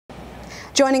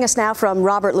Joining us now from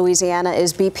Robert, Louisiana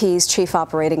is BP's Chief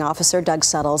Operating Officer, Doug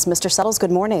Suttles. Mr. Suttles, good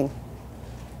morning.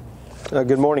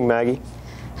 Good morning, Maggie.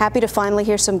 Happy to finally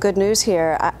hear some good news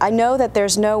here. I know that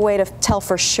there's no way to tell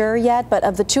for sure yet, but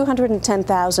of the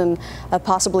 210,000,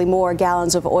 possibly more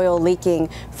gallons of oil leaking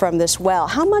from this well,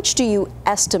 how much do you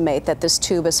estimate that this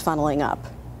tube is funneling up?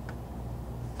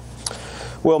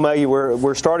 Well, Maggie,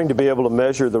 we're starting to be able to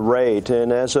measure the rate,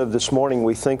 and as of this morning,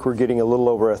 we think we're getting a little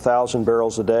over 1,000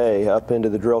 barrels a day up into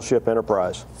the drill ship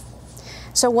Enterprise.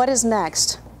 So what is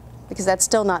next? Because that's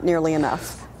still not nearly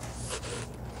enough.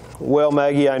 Well,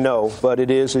 Maggie, I know, but it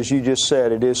is, as you just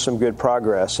said, it is some good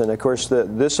progress. And of course,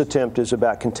 this attempt is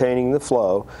about containing the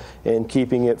flow and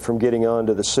keeping it from getting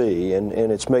onto the sea. And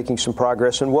it's making some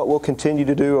progress. And what we'll continue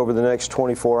to do over the next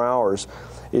 24 hours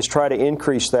is try to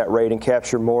increase that rate and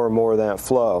capture more and more of that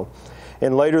flow.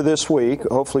 And later this week,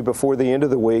 hopefully before the end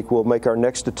of the week, we'll make our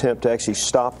next attempt to actually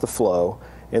stop the flow.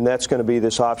 And that's going to be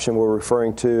this option we're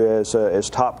referring to as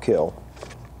top kill.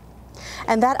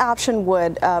 And that option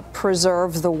would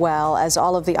preserve the well, as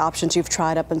all of the options you've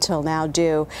tried up until now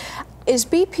do. Is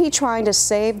BP trying to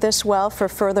save this well for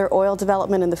further oil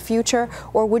development in the future,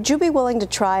 or would you be willing to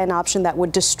try an option that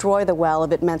would destroy the well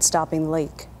if it meant stopping the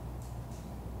leak?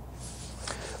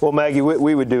 Well, Maggie,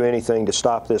 we would do anything to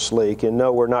stop this leak, and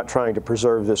no, we're not trying to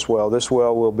preserve this well. This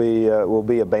well will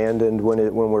be abandoned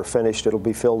when we're finished. It'll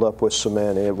be filled up with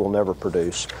cement, and it will never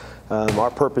produce.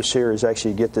 Our purpose here is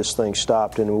actually to get this thing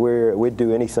stopped, and we'd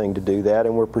do anything to do that,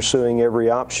 and we're pursuing every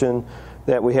option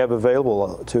that we have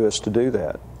available to us to do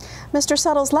that. Mr.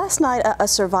 Suttles, last night a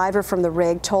survivor from the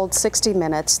rig told 60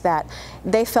 Minutes that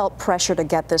they felt pressure to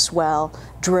get this well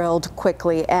drilled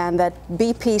quickly and that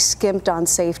BP skimped on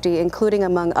safety, including,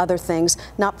 among other things,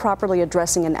 not properly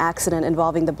addressing an accident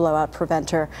involving the blowout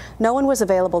preventer. No one was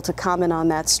available to comment on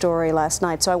that story last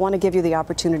night, so I want to give you the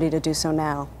opportunity to do so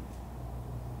now.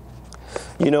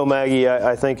 You know, Maggie,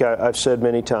 I think I've said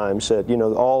many times that, you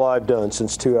know, all I've done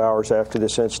since 2 hours after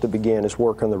this incident began is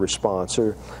work on the response.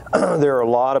 There are a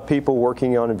lot of people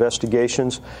working on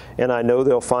investigations, and I know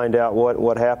they'll find out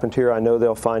what happened here. I know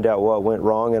they'll find out what went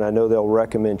wrong, and I know they'll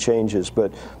recommend changes.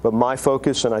 But my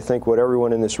focus, and I think what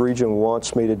everyone in this region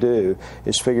wants me to do,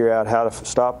 is figure out how to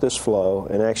stop this flow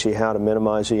and actually how to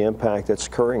minimize the impact that's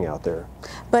occurring out there.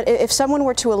 But if someone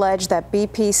were to allege that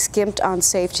BP skimped on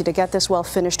safety to get this well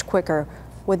finished quicker,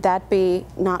 would that be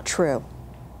not true?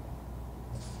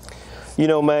 You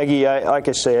know, Maggie, like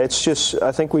I say, it's just,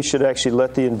 I think we should actually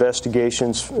let the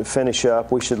investigations finish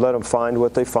up. We should let them find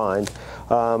what they find.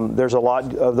 There's a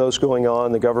lot of those going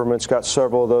on. The government's got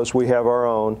several of those. We have our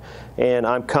own. And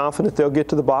I'm confident they'll get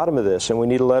to the bottom of this, and we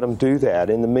need to let them do that.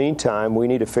 In the meantime, we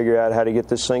need to figure out how to get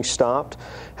this thing stopped.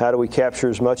 How do we capture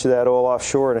as much of that oil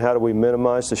offshore, and how do we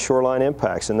minimize the shoreline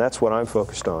impacts? And that's what I'm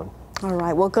focused on. All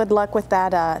right. Well, good luck with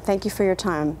that. Thank you for your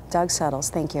time. Doug Suttles,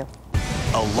 thank you.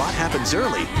 A lot happens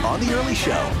early on The Early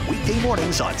Show, weekday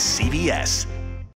mornings on CBS.